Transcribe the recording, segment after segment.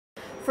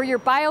For your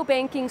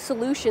biobanking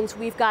solutions,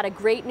 we've got a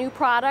great new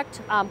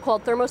product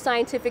called Thermo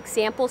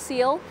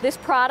SampleSeal. This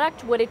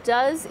product, what it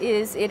does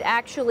is it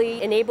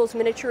actually enables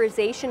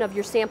miniaturization of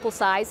your sample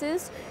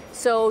sizes.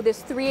 So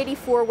this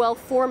 384 well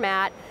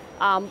format,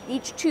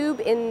 each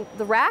tube in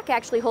the rack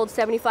actually holds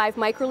 75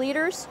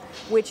 microliters,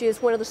 which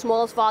is one of the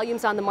smallest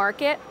volumes on the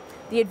market.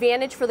 The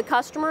advantage for the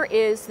customer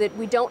is that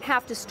we don't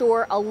have to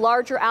store a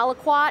larger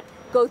aliquot,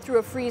 go through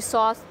a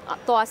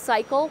freeze-thaw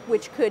cycle,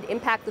 which could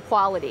impact the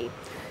quality.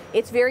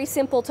 It's very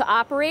simple to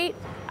operate.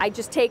 I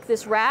just take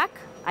this rack,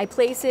 I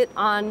place it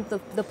on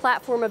the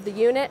platform of the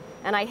unit,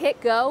 and I hit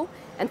go.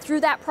 And through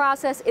that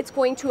process, it's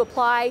going to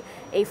apply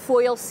a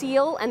foil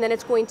seal, and then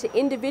it's going to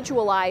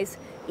individualize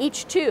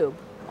each tube,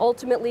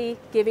 ultimately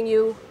giving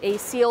you a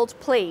sealed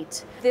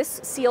plate.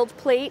 This sealed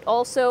plate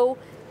also,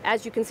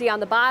 as you can see on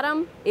the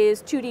bottom,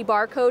 is 2D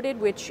barcoded,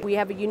 which we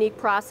have a unique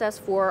process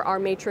for our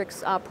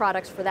matrix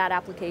products for that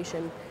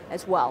application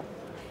as well.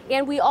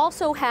 And we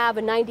also have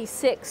a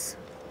 96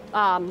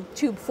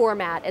 tube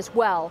format as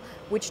well,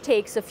 which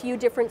takes a few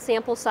different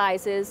sample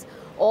sizes,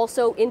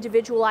 also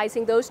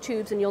individualizing those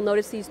tubes, and you'll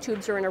notice these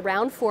tubes are in a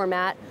round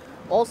format,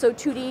 also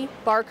 2D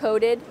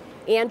barcoded,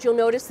 and you'll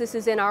notice this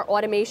is in our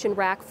automation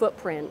rack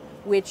footprint,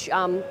 which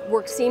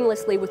works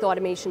seamlessly with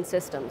automation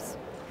systems.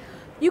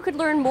 You could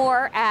learn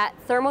more at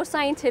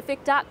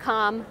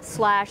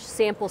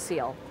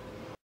thermoscientific.com/SampleSeal.